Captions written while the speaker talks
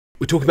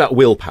We're talking about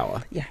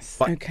willpower. Yes.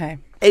 But okay.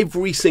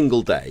 every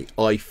single day,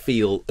 I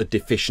feel a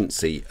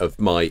deficiency of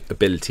my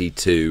ability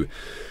to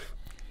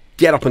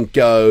get up and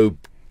go.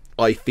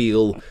 I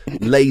feel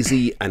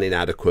lazy and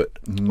inadequate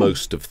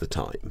most of the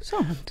time.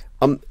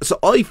 So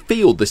I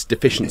feel this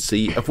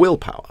deficiency of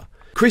willpower.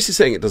 Chris is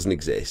saying it doesn't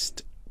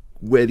exist.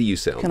 Where do you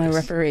sit on Can this? I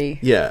referee?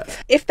 Yeah.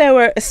 If there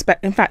were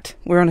in fact,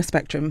 we're on a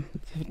spectrum,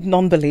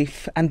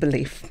 non-belief and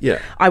belief.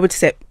 Yeah. I would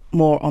sit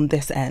more on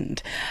this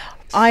end.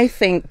 I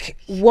think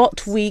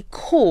what we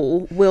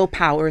call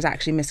willpower is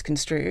actually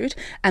misconstrued,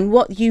 and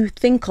what you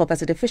think of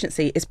as a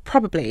deficiency is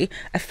probably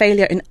a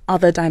failure in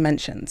other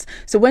dimensions.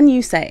 So when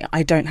you say,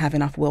 I don't have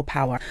enough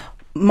willpower,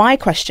 my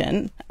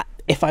question,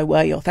 if I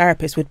were your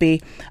therapist, would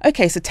be,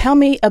 okay, so tell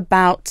me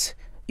about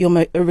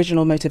your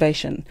original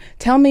motivation.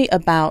 Tell me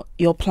about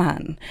your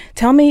plan.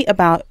 Tell me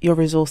about your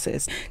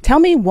resources. Tell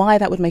me why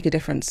that would make a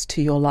difference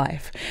to your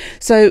life.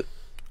 So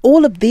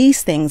all of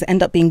these things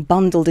end up being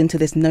bundled into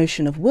this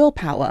notion of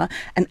willpower,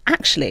 and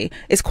actually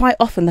it's quite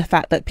often the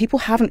fact that people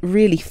haven't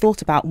really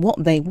thought about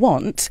what they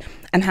want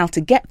and how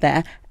to get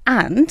there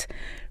and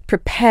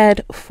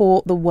prepared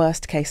for the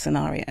worst case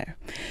scenario.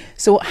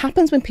 So what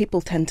happens when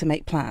people tend to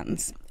make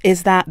plans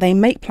is that they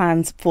make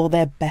plans for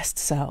their best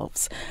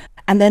selves,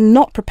 and they're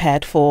not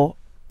prepared for,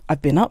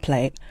 I've been up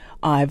late,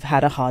 I've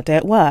had a hard day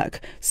at work,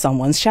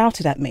 someone's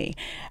shouted at me.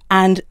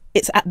 And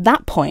it's at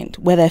that point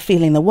where they're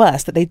feeling the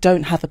worst that they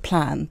don't have a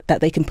plan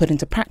that they can put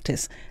into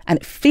practice. And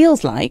it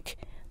feels like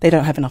they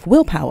don't have enough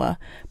willpower,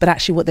 but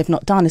actually what they've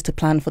not done is to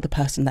plan for the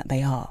person that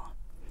they are.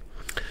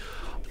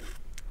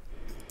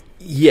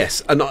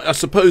 Yes, and I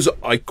suppose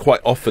I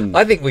quite often...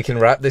 I think we can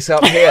wrap this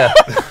up here.